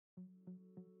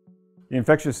The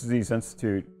Infectious Disease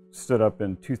Institute stood up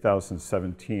in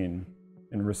 2017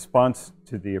 in response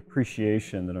to the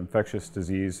appreciation that infectious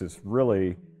disease is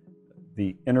really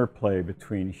the interplay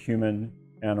between human,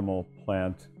 animal,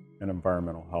 plant, and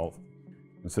environmental health.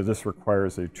 And so this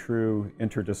requires a true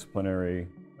interdisciplinary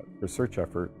research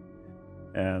effort.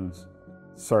 And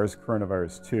SARS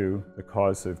coronavirus 2, the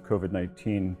cause of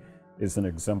COVID-19, is an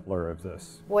exemplar of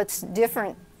this. What's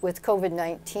different with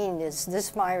COVID-19 is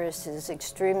this virus is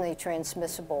extremely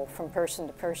transmissible from person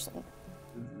to person.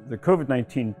 The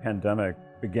COVID-19 pandemic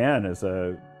began as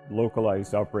a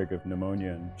localized outbreak of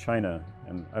pneumonia in China,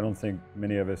 and I don't think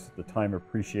many of us at the time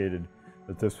appreciated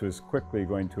that this was quickly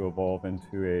going to evolve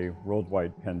into a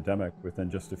worldwide pandemic within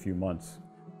just a few months.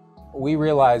 We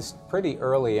realized pretty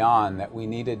early on that we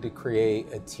needed to create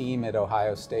a team at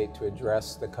Ohio State to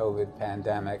address the COVID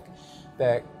pandemic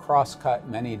that cross-cut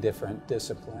many different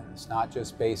disciplines, not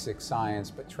just basic science,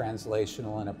 but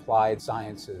translational and applied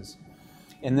sciences.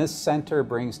 And this center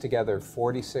brings together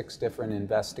 46 different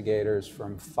investigators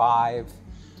from 5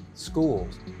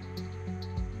 schools.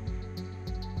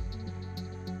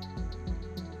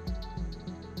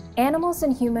 Animals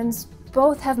and humans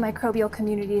both have microbial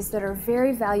communities that are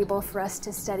very valuable for us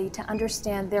to study to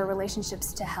understand their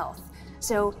relationships to health.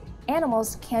 So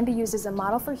animals can be used as a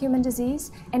model for human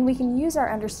disease, and we can use our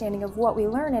understanding of what we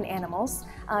learn in animals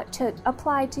to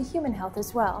apply to human health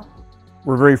as well.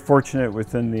 We're very fortunate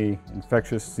within the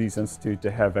Infectious Disease Institute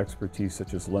to have expertise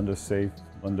such as Linda Safe.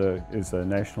 Linda is a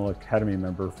National Academy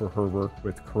member for her work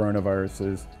with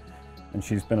coronaviruses, and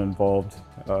she's been involved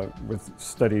with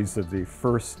studies of the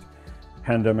first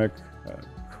pandemic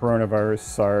coronavirus,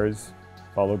 SARS,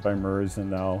 followed by MERS, and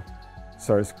now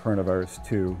SARS coronavirus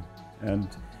 2. And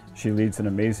she leads an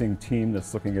amazing team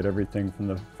that's looking at everything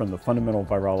from the fundamental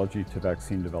virology to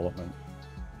vaccine development.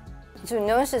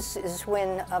 Zoonosis is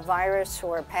when a virus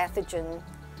or a pathogen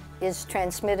is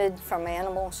transmitted from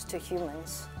animals to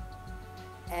humans.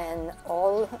 And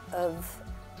all of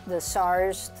the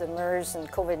SARS, the MERS,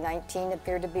 and COVID-19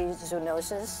 appear to be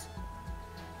zoonoses.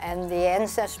 And the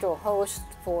ancestral host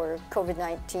for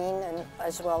COVID-19, and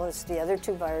as well as the other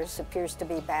 2 viruses, appears to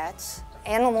be bats.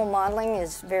 Animal modeling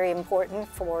is very important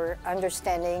for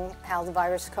understanding how the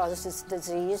virus causes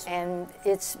disease, and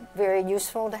it's very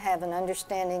useful to have an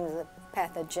understanding of the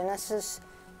pathogenesis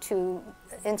to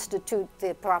institute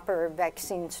the proper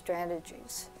vaccine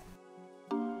strategies.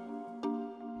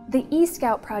 The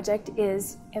eScout project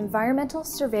is Environmental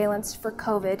Surveillance for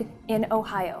COVID in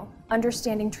Ohio,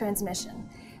 Understanding Transmission.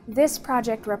 This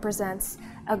project represents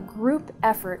a group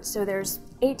effort, so there's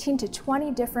 18 to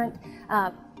 20 different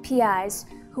PIs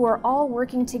who are all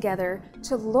working together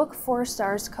to look for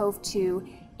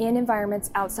SARS-CoV-2 in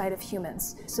environments outside of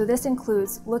humans. So this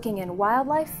includes looking in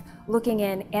wildlife, looking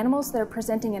in animals that are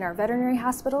presenting in our veterinary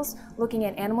hospitals, looking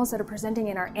at animals that are presenting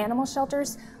in our animal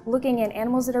shelters, looking at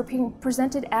animals that are being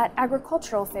presented at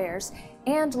agricultural fairs,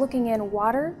 and looking in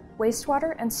water,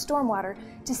 wastewater, and stormwater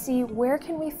to see where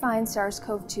can we find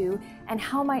SARS-CoV-2 and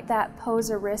how might that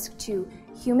pose a risk to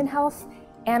human health,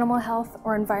 animal health,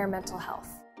 or environmental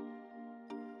health.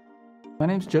 My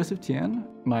name's Joseph Tien.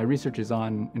 My research is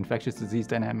on infectious disease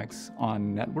dynamics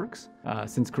on networks.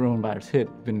 Since coronavirus hit,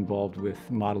 I've been involved with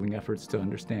modeling efforts to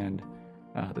understand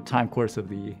the time course of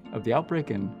the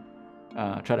outbreak and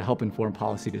try to help inform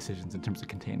policy decisions in terms of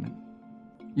containment.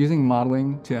 Using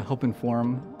modeling to help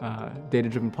inform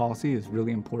data-driven policy is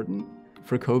really important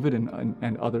for COVID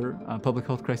and other public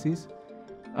health crises,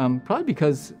 probably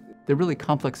because they're really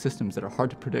complex systems that are hard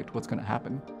to predict what's going to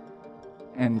happen.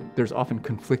 And there's often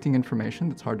conflicting information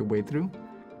that's hard to wade through,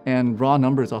 and raw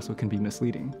numbers also can be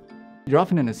misleading. You're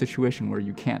often in a situation where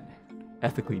you can't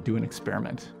ethically do an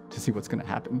experiment to see what's going to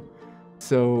happen.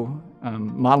 So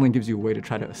modeling gives you a way to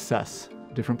try to assess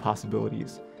different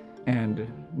possibilities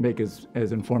and make as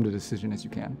informed a decision as you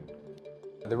can.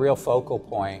 The real focal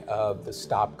point of the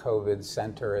Stop COVID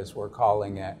Center, as we're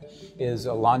calling it, is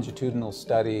a longitudinal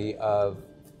study of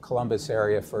Columbus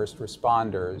area first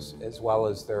responders as well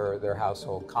as their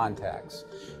household contacts.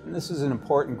 And this is an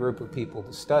important group of people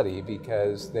to study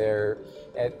because they're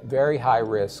at very high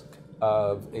risk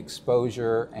of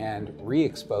exposure and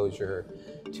re-exposure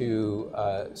to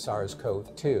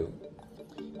SARS-CoV-2.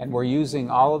 And we're using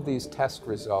all of these test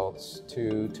results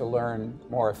to learn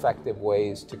more effective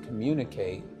ways to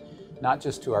communicate, not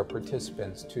just to our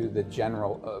participants, to the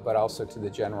general, but also to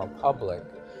the general public,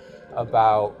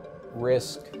 about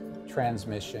risk,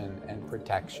 transmission, and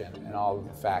protection, and all of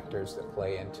the factors that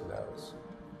play into those.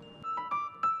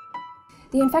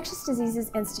 The Infectious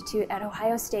Diseases Institute at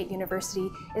Ohio State University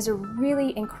is a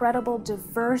really incredible,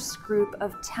 diverse group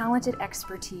of talented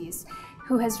expertise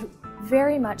who has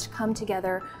very much come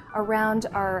together around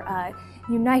our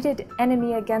united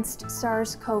enemy against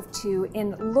SARS-CoV-2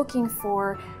 in looking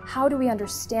for how do we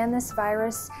understand this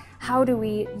virus, how do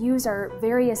we use our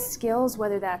various skills,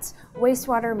 whether that's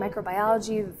wastewater,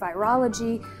 microbiology,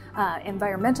 virology,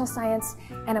 environmental science,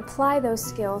 and apply those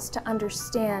skills to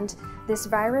understand this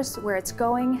virus, where it's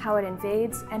going, how it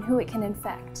invades, and who it can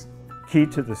infect. Key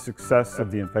to the success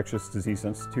of the Infectious Disease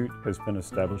Institute has been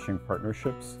establishing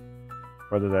partnerships,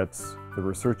 whether that's the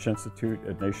Research Institute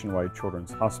at Nationwide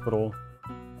Children's Hospital,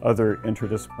 other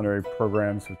interdisciplinary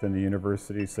programs within the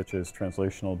university such as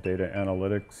translational data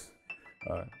analytics,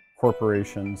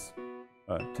 corporations,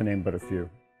 to name but a few.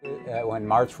 When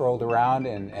March rolled around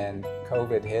and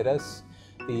COVID hit us,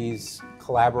 these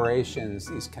collaborations,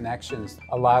 these connections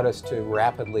allowed us to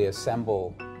rapidly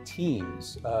assemble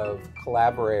teams of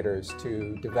collaborators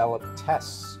to develop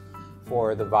tests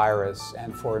for the virus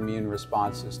and for immune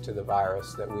responses to the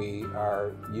virus that we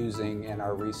are using in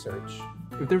our research.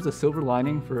 If there's a silver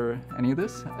lining for any of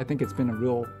this, I think it's been a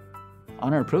real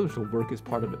honor and privilege to work as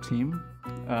part of a team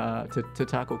to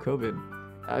tackle COVID.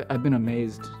 I've been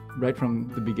amazed right from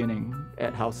the beginning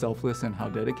at how selfless and how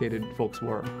dedicated folks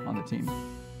were on the team.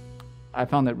 I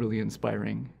found that really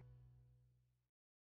inspiring.